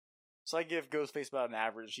kryptonite. So I give Ghostface about an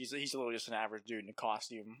average. He's literally just an average dude in a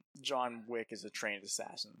costume. John Wick is a trained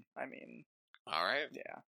assassin. I mean, All right.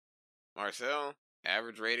 yeah. Marcel,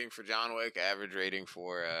 average rating for John Wick, average rating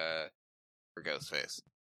for Ghostface.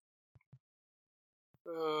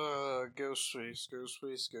 Ghostface.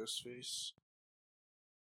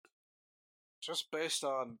 Just based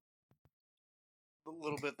on the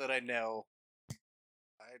little bit that I know,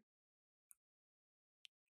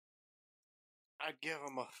 I'd give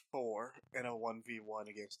him a 4 in a 1v1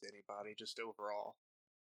 against anybody, just overall.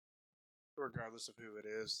 Regardless of who it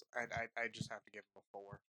is, I just have to give him a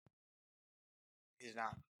 4. He's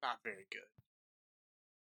not very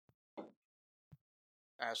good.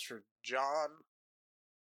 As for John,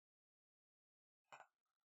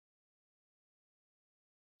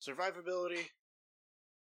 survivability,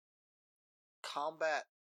 combat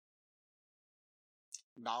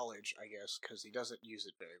knowledge, I guess, because he doesn't use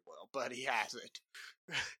it very well, but he has it.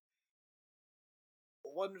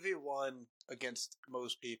 1v1 against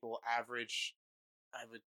most people, average, I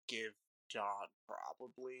would give John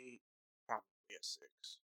probably a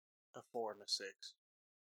 6. A 4 and a 6.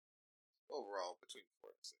 Overall, between 4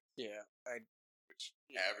 and 6. Yeah, Which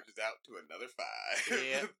averages out to another 5.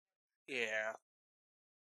 Yeah. Yeah.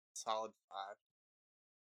 Solid 5.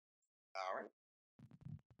 All right.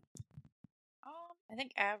 I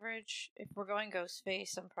think average, if we're going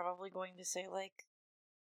Ghostface, I'm probably going to say, like,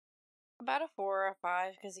 about a 4 or a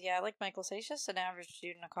 5, because, yeah, like Michael said, he's just an average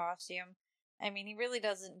dude in a costume. I mean, he really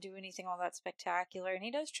doesn't do anything all that spectacular, and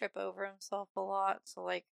he does trip over himself a lot, so,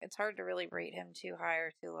 like, it's hard to really rate him too high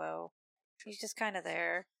or too low. He's just kind of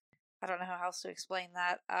there. I don't know how else to explain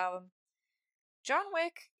that. John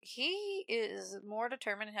Wick, he is more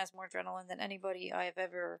determined and has more adrenaline than anybody I've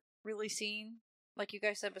ever really seen. Like you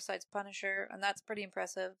guys said, besides Punisher, and that's pretty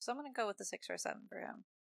impressive. So I'm going to go with the 6 or 7 for him.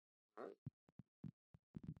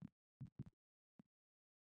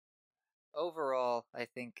 Overall, I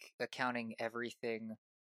think accounting everything,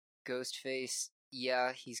 Ghostface,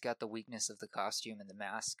 yeah, he's got the weakness of the costume and the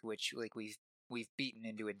mask, which like we've beaten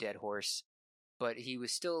into a dead horse, but he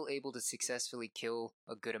was still able to successfully kill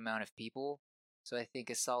a good amount of people. So I think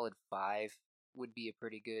a solid 5 would be a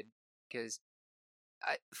pretty good, because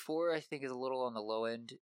 4 I think is a little on the low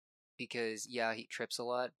end, because yeah, he trips a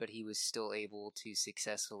lot, but he was still able to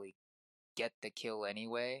successfully get the kill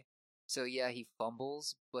anyway. So yeah, he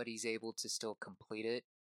fumbles, but he's able to still complete it.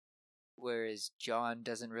 Whereas John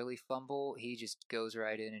doesn't really fumble, he just goes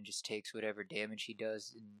right in and just takes whatever damage he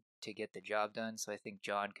does to get the job done. So I think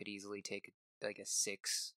John could easily take like a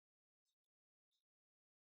 6.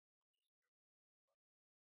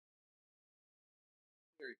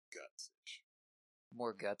 Very gutsish.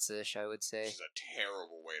 More gutsish, I would say. Which is a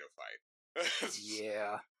terrible way to fight.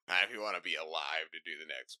 Yeah. If you want to be alive to do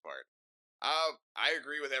the next part. I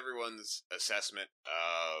agree with everyone's assessment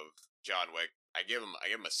of John Wick. I give him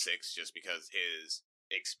a 6 just because his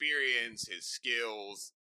experience, his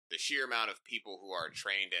skills, the sheer amount of people who are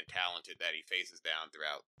trained and talented that he faces down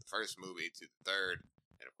throughout the first movie to the third,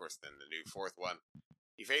 and of course then the new 4th one.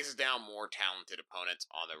 He faces down more talented opponents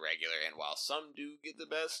on the regular, and while some do get the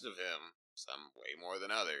best of him, some way more than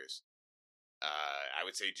others, I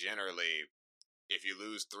would say generally, if you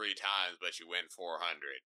lose 3 times but you win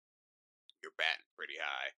 400, you're batting pretty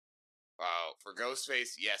high. For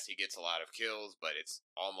Ghostface, yes, he gets a lot of kills, but it's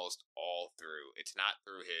almost all through. It's not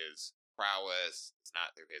through his prowess. It's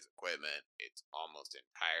not through his equipment. It's almost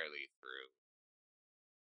entirely through.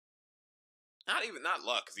 Not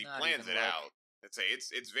luck, because he plans it out.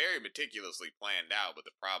 It's very meticulously planned out, but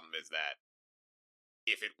the problem is that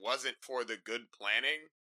if it wasn't for the good planning,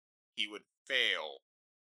 he would fail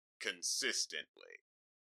consistently.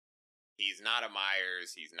 He's not a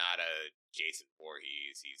Myers. He's not a Jason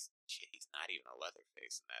Voorhees. He's not even a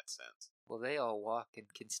Leatherface in that sense. Well, they all walk and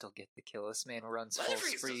can still get the kill. This man runs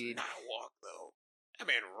Leatherface full speed. does not walk, though. That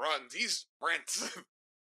man runs. He sprints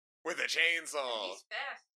with a chainsaw. He's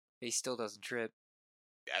fast. He still doesn't trip.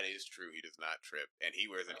 That is true. He does not trip. And he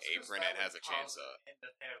wears an apron and has a chainsaw.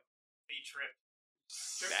 He tripped.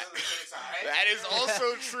 That is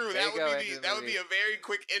also true. That would be a very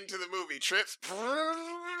quick end to the movie. Trips.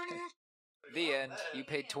 The end. You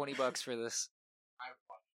paid $20 for this.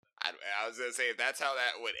 I was gonna say, if that's how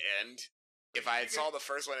that would end, if I saw the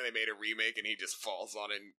first one and they made a remake and he just falls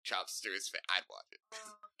on and chops through his face, I'd watch it.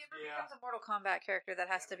 He becomes a Mortal Kombat character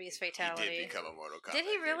that has to be his fatality. He did become a Mortal Kombat. Did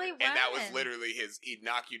he really? And that was literally he'd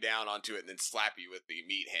knock you down onto it and then slap you with the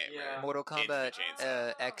meat hammer. Yeah. Mortal Kombat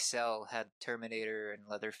XL had Terminator and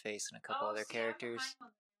Leatherface and a couple other characters.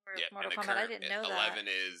 Yeah, Mortal Kombat, I didn't know 11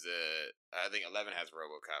 that. is, I think 11 has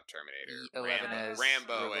RoboCop, Terminator, 11 has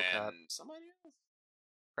Rambo, RoboCop. and somebody else.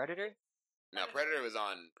 Predator? No, Predator was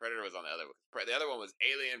on the other one. The other one was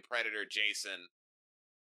Alien, Predator, Jason,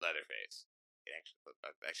 Leatherface.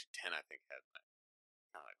 Actually 10 I think had kind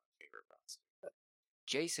of like my favorite roster.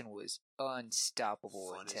 Jason was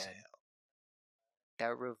unstoppable in Fun as 10. hell.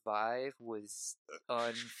 That revive was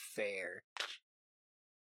unfair.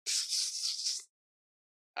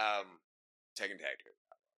 Tekken Tag Team.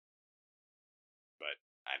 But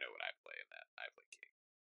I know what I play in that. I play King.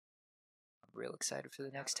 I'm real excited for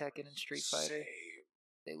the next Tekken and Street Fighter. Same.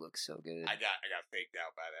 They look so good. I got faked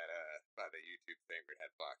out by that by the YouTube thing that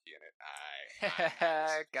had Baki in it.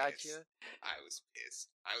 I Gotcha. I was pissed.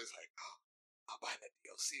 I was like, oh, I'll buy that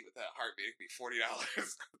DLC with that heartbeat. It'd be $40.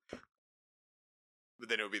 But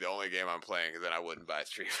then it would be the only game I'm playing, because then I wouldn't buy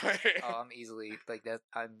Street Fighter. Oh, I'm easily like that.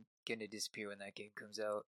 I'm gonna disappear when that game comes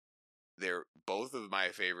out. They're both of my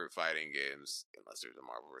favorite fighting games, unless there's a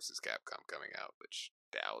Marvel vs. Capcom coming out, which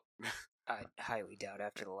doubt. I highly doubt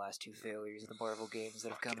after the last 2 failures of the Marvel games that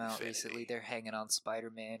have come Fucking out Infinity. recently, they're hanging on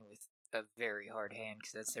Spider-Man with a very hard hand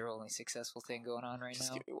because that's their only successful thing going on right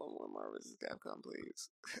Just now. give me one more Marvel vs. Capcom, please.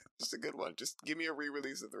 Just a good one. Just give me a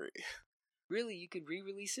re-release of 3. Really, you could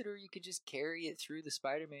re-release it, or you could just carry it through the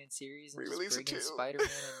Spider-Man series and Re-release just it bring in too. Spider-Man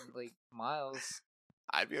and like Miles.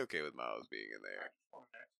 I'd be okay with Miles being in there.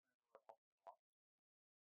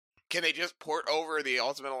 Can they just port over the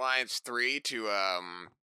Ultimate Alliance 3 to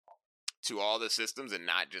all the systems and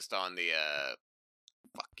not just on the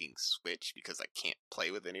fucking Switch because I can't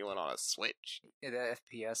play with anyone on a Switch. Yeah, the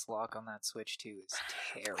FPS lock on that Switch too is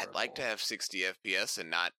terrible. I'd like to have 60 FPS and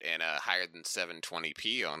not higher than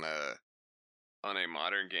 720p on a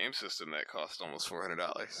modern game system that costs almost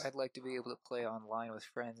 $400. I'd like to be able to play online with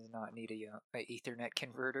friends and not need a Ethernet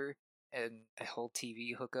converter and a whole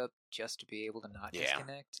TV hookup just to be able to not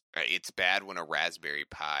disconnect. It's bad when a Raspberry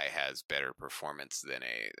Pi has better performance than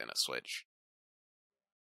a Switch.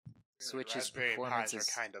 Switch's Raspberry performance Pis is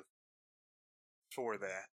are kind of for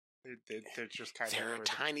that. They're just kind They're of a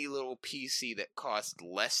tiny little PC that costs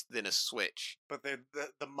less than a Switch. but the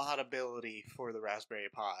modability for the Raspberry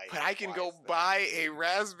Pi. But I can go implies that- buy a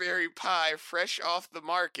Raspberry Pi fresh off the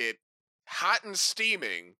market, hot and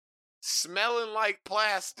steaming, smelling like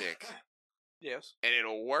plastic, Yes. and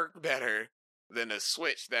it'll work better than a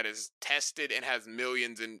Switch that is tested and has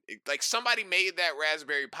millions and like somebody made that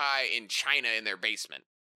Raspberry Pi in China in their basement.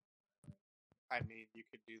 I mean, you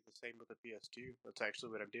could do the same with a PS2. That's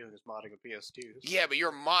actually what I'm doing, is modding a PS2. Yeah, but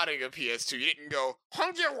you're modding a PS2. You didn't go,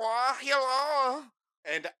 hello.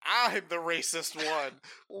 And I'm the racist one.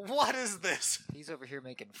 What is this? He's over here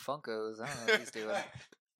making Funkos. I don't know what he's doing.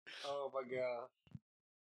 Oh my god.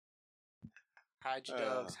 Hide your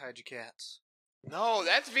dogs, hide your cats. No,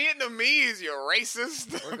 that's Vietnamese, you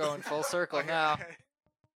racist. We're going full circle now.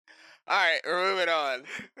 Alright, we're moving on.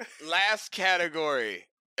 Last category.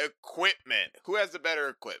 Equipment. Who has the better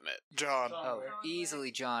equipment? John. Oh,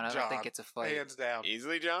 easily John. I don't John. think it's a fight. Hands down.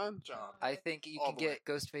 Easily, John? John. I think you All can the way. get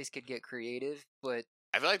Ghostface could get creative, but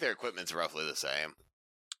I feel like their equipment's roughly the same.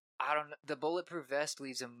 I don't know. The bulletproof vest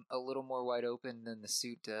leaves him a little more wide open than the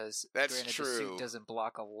suit does. That's Granted, true. The suit doesn't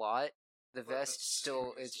block a lot. The But the vest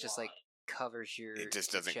still, suit is it's just like covers your. It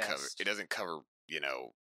just doesn't chest, cover. It doesn't cover,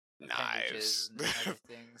 appendages knives. and other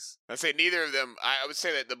things. I'd say neither of them. I would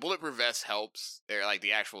say that the bulletproof vest helps. They're like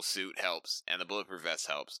the actual suit helps, and the bulletproof vest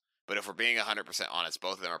helps. But if we're being 100% honest,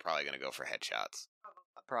 both of them are probably going to go for headshots.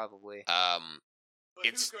 Probably. But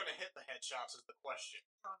It's- who's going to hit the headshots is the question.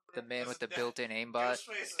 The man with the built-in aimbot.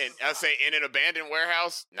 And I'll say in an abandoned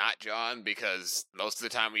warehouse, not John, because most of the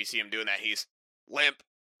time when you see him doing that, he's limp,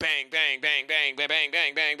 bang, bang, bang, bang, bang, bang,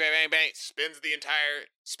 bang, bang, bang, bang, bang, spins the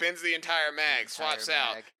entire mag, swaps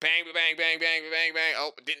out, mag. bang, bang, bang, bang, bang, bang.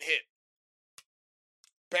 Oh, didn't hit.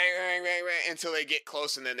 Bang, bang, bang, bang, until they get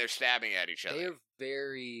close and then they're stabbing at each other. They are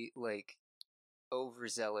very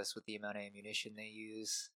overzealous with the amount of ammunition they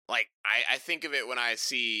use. Like, I think of it when I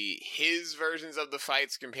see his versions of the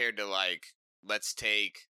fights compared to, like, let's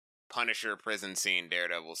take Punisher prison scene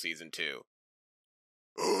Daredevil season 2.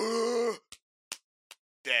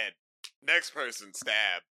 Dead. Next person,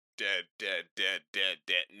 stab. Dead, dead, dead, dead,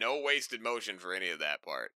 dead. No wasted motion for any of that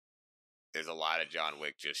part. There's a lot of John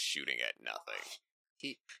Wick just shooting at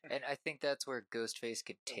nothing. And I think that's where Ghostface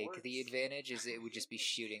could take the advantage, is it would just be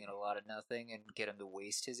shooting at a lot of nothing and get him to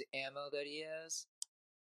waste his ammo that he has.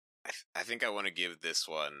 I think I want to give this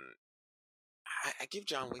one... I give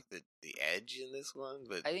John Wick the edge in this one,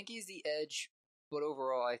 but I think he's the edge, but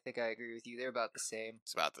overall I think I agree with you. They're about the same.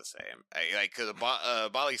 it's about the same. Because a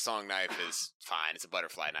Bali Song knife is fine. It's a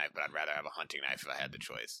butterfly knife, but I'd rather have a hunting knife if I had the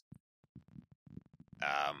choice.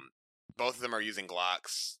 Both of them are using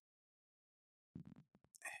Glocks.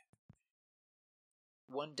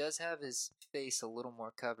 One does have his face a little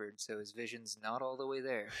more covered, so his vision's not all the way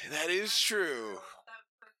there. That is true.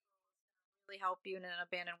 Really help you in an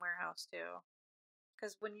abandoned warehouse too,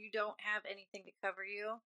 because when you don't have anything to cover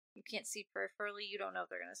you, you can't see peripherally. You don't know if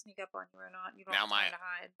they're gonna sneak up on you or not. You don't Now have time to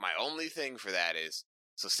hide. My only thing for that is,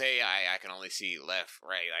 so say I can only see left,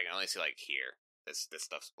 right, I can only see like here. This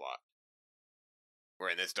stuff's blocked. We're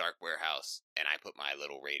in this dark warehouse, and I put my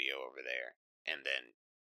little radio over there, and then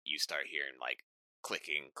you start hearing like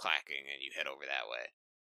clicking, clacking, and you head over that way.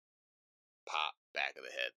 Pop, back of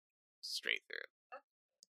the head, straight through.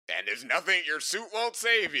 And there's nothing, your suit won't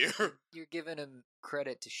save you. You're giving him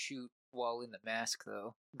credit to shoot while in the mask,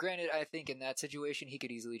 though. Granted, I think in that situation he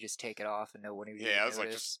could easily just take it off and no one would even Yeah, it's like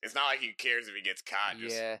notice. it's not like he cares if he gets caught.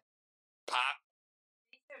 Just Yeah, pop.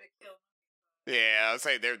 Yeah, I would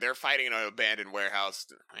say they're fighting in an abandoned warehouse.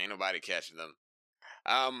 Ain't nobody catching them.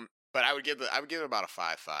 But I would give it about a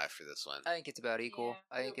 5-5 for this one. I think it's about equal.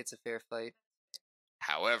 Yeah. I think it's a fair fight.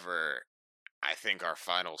 However, I think our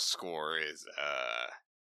final score is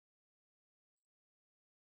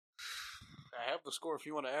I have the score if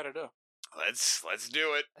you want to add it up. let's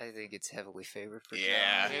do it. I think it's heavily favored for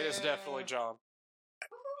Yeah. John. It is definitely John.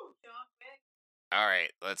 Woo, John Wick. All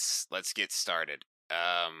right, let's get started.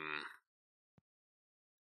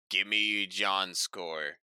 Give me John's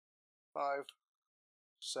score. 5,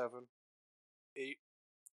 7, 8,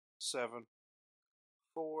 7,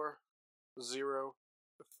 4, 0,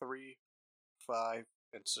 3, 5,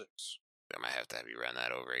 and 6. I might have to have you run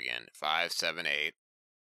that over again. 5, 7, 8.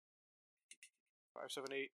 5, 7,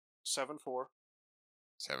 8, 7, 4,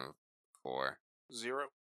 7, 4, 0,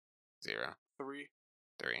 0, 3,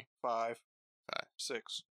 3, 5, 5,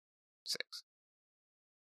 6. 6.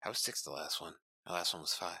 How was 6 the last one? The last one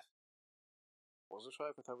was 5. Was it 5?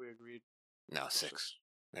 I thought we agreed. No, 6.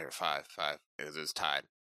 They were 5. 5. It was tied.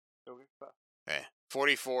 Okay, 5. Okay.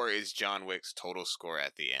 44 is John Wick's total score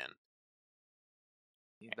at the end.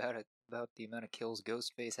 About the amount of kills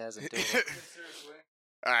Ghostface has in total. Seriously.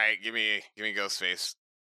 All right, give me Ghostface.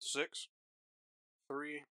 6,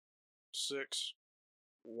 3, 6,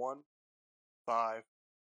 1, 5,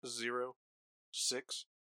 0, 6,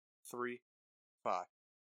 3, 5.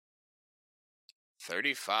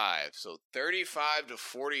 35. So 35 to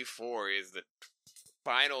 44 is the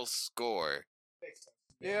final score.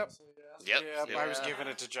 Yep. Yep. Yeah, I was giving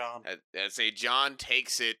it to John. I'd say John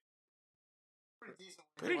takes it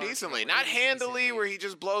pretty decently. Not Pretty handily, decently. where he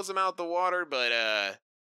just blows him out the water, but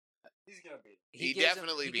He's gonna beat. He gives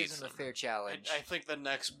definitely he gives beats him a him. fair challenge. I think the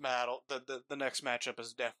next battle, the next matchup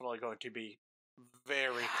is definitely going to be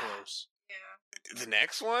very close. Yeah. the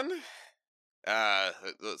next one,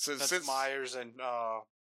 That's since Myers and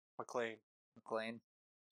McLean. McLean.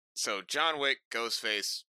 so John Wick,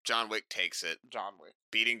 Ghostface, John Wick takes it, John Wick.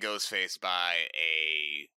 beating Ghostface by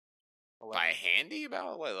 11, handy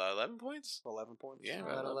about what 11 points. 11 points. Yeah,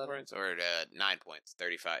 About about 11 11. points or 9 points.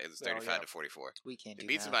 35. It was 35 yeah. to 44. We can't do It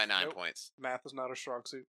beats him math. by 9 Nope. points. Math is not a strong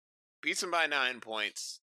suit. Beats him by 9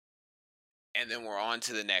 points. And then we're on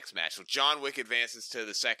to the next match. So John Wick advances to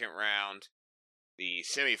the second round, the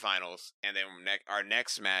semifinals, and then our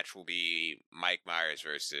next match will be Mike Myers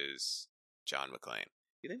versus John McClane.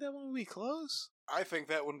 You think that one will be close? I think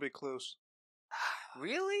that wouldn't be close.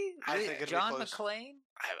 Really? I think it'd be John close. McClane?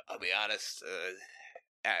 I'll be honest.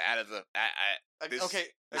 Out of the, this, Okay,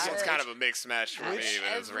 this I- one's kind of a mixed match for me, which-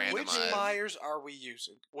 but it was every- which randomized. Myers are we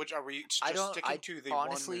using? Which are we just I don't. sticking I to the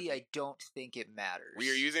honestly, one movie? I don't think it matters.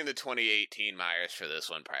 We are using the 2018 Myers for this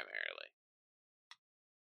one primarily.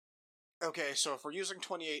 Okay, so if we're using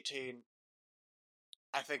 2018,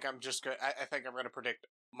 I think I'm just going. I think I'm going to predict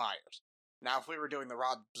Myers. Now, if we were doing the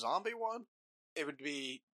Rob Zombie one, it would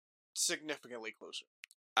be significantly closer.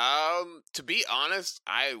 To be honest,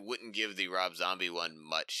 I wouldn't give the Rob Zombie one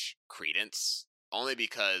much credence, only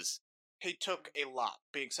because He took a lot,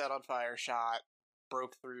 being set on fire, shot,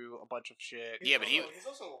 broke through a bunch of shit. Yeah, but he's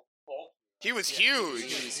also bulky. he was He huge.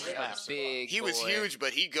 was a big. He was boy. huge,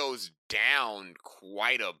 but he goes down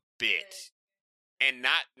quite a bit, and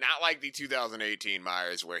not like the 2018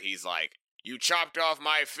 Myers where he's like, "You chopped off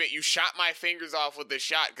you shot my fingers off with the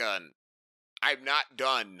shotgun. I'm not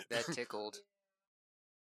done." That tickled.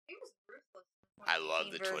 He was ruthless. in I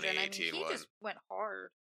love the 2018 version. I mean, 2018 he one. just went hard.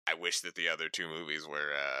 I wish that the other two movies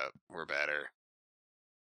were better.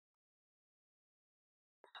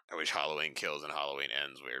 I wish Halloween Kills and Halloween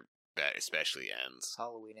Ends were better, especially Ends.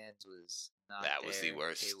 Halloween Ends was not. That was the there.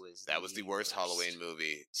 worst. It was That was the worst Halloween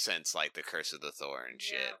movie since like The Curse of the Thorn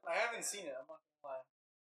shit. I haven't seen it. I'm not gonna lie.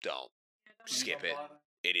 Don't Yeah, don't skip even it. bother.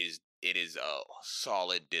 It is a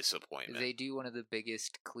solid disappointment. They do one of the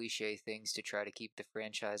biggest cliche things to try to keep the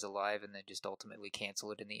franchise alive, and then just ultimately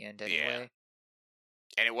cancel it in the end anyway.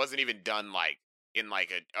 And it wasn't even done like in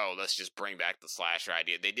like let's just bring back the slasher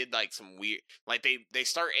idea. They did like some weird, like they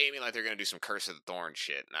start aiming like they're gonna do some Curse of the Thorn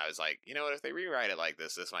shit, and I was like, you know what, if they rewrite it like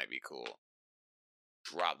this might be cool.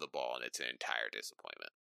 Drop the ball, and it's an entire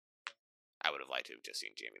disappointment. I would have liked to have just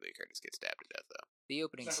seen Jamie Lee Curtis get stabbed to death, though. The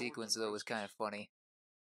opening sequence though was kind of funny.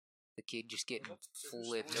 The kid just getting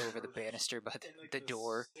flipped over the banister by the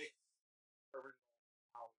door.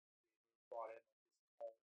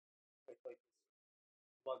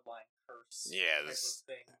 Bloodline curse. Yeah, type this-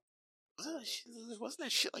 of thing. Wasn't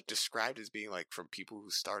that shit like described as being like from people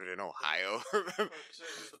who started in Ohio?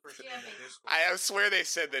 I swear they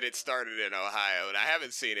said that it started in Ohio, and I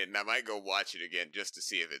haven't seen it, and I might go watch it again just to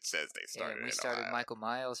see if it says they started And we in started Ohio. Michael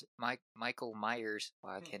Myers.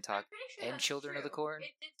 Wow, I can't talk. I'm pretty sure And that's Children of the true. Corn?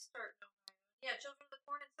 It did start in Ohio. Yeah, Children of the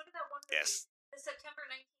Corn, and so did that one movie. Yes. The September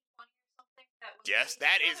 1920 or something. That was Yes, released.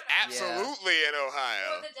 that Was is it Ohio? absolutely in Or Ohio.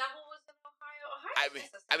 the devil was in Ohio.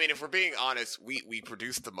 I mean, if we're being honest, we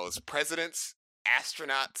produce the most presidents,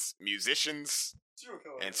 astronauts, musicians,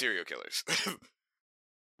 and serial killers.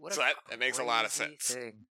 What So a that makes a lot of crazy sense.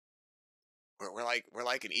 thing. we're like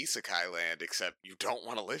an isekai land, except you don't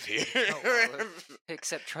want to live here. don't wanna live.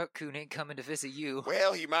 Except Truck Coon ain't coming to visit you.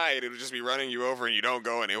 Well, he might. It'll just be running you over, and you don't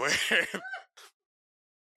go anywhere.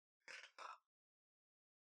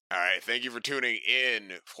 All right, thank you for tuning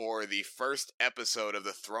in for the first episode of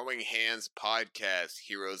the Throwing Hands podcast,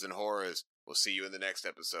 Heroes and Horrors. We'll see you in the next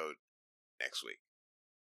episode next week.